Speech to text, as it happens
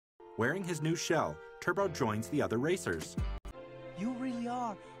Wearing his new shell, Turbo joins the other racers. You really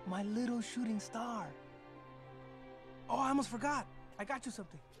are my little shooting star. Oh, I almost forgot. I got you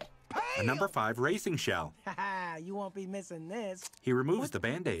something. A number 5 racing shell. Haha, you won't be missing this. He removes the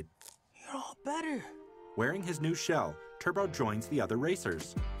Band-Aid. You're all better. Wearing his new shell, Turbo joins the other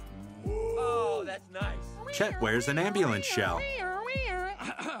racers. Oh, that's nice. Chet wears an ambulance shell.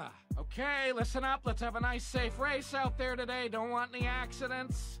 Okay, listen up. Let's have a nice, safe race out there today. Don't want any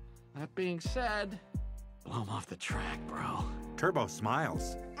accidents. That being said, blow him off the track, bro. Turbo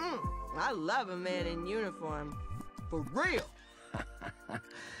smiles. I love a man in uniform. For real.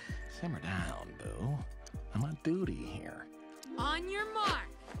 Simmer down, boo. I'm on duty here. On your mark.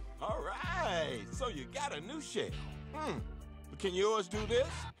 All right, so you got a new shell. Can yours do this?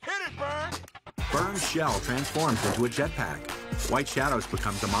 Hit it, Burn! Burn's shell transforms into a jetpack. White Shadows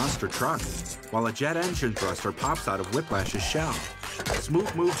becomes a monster truck, while a jet engine thruster pops out of Whiplash's shell.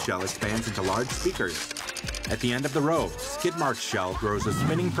 Smooth Move's shell expands into large speakers. At the end of the row, Skidmark's shell grows a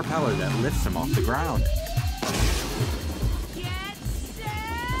spinning propeller that lifts him off the ground. Get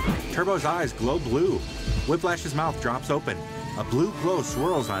set! Turbo's eyes glow blue. Whiplash's mouth drops open. A blue glow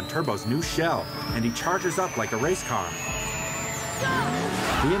swirls on Turbo's new shell, and he charges up like a race car.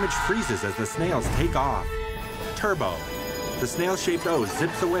 The image freezes as the snails take off. Turbo. The snail-shaped O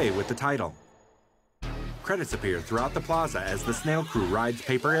zips away with the title. Credits appear throughout the plaza as the snail crew rides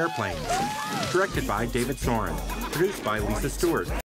paper airplanes. Directed by David Soren. Produced by Lisa Stewart.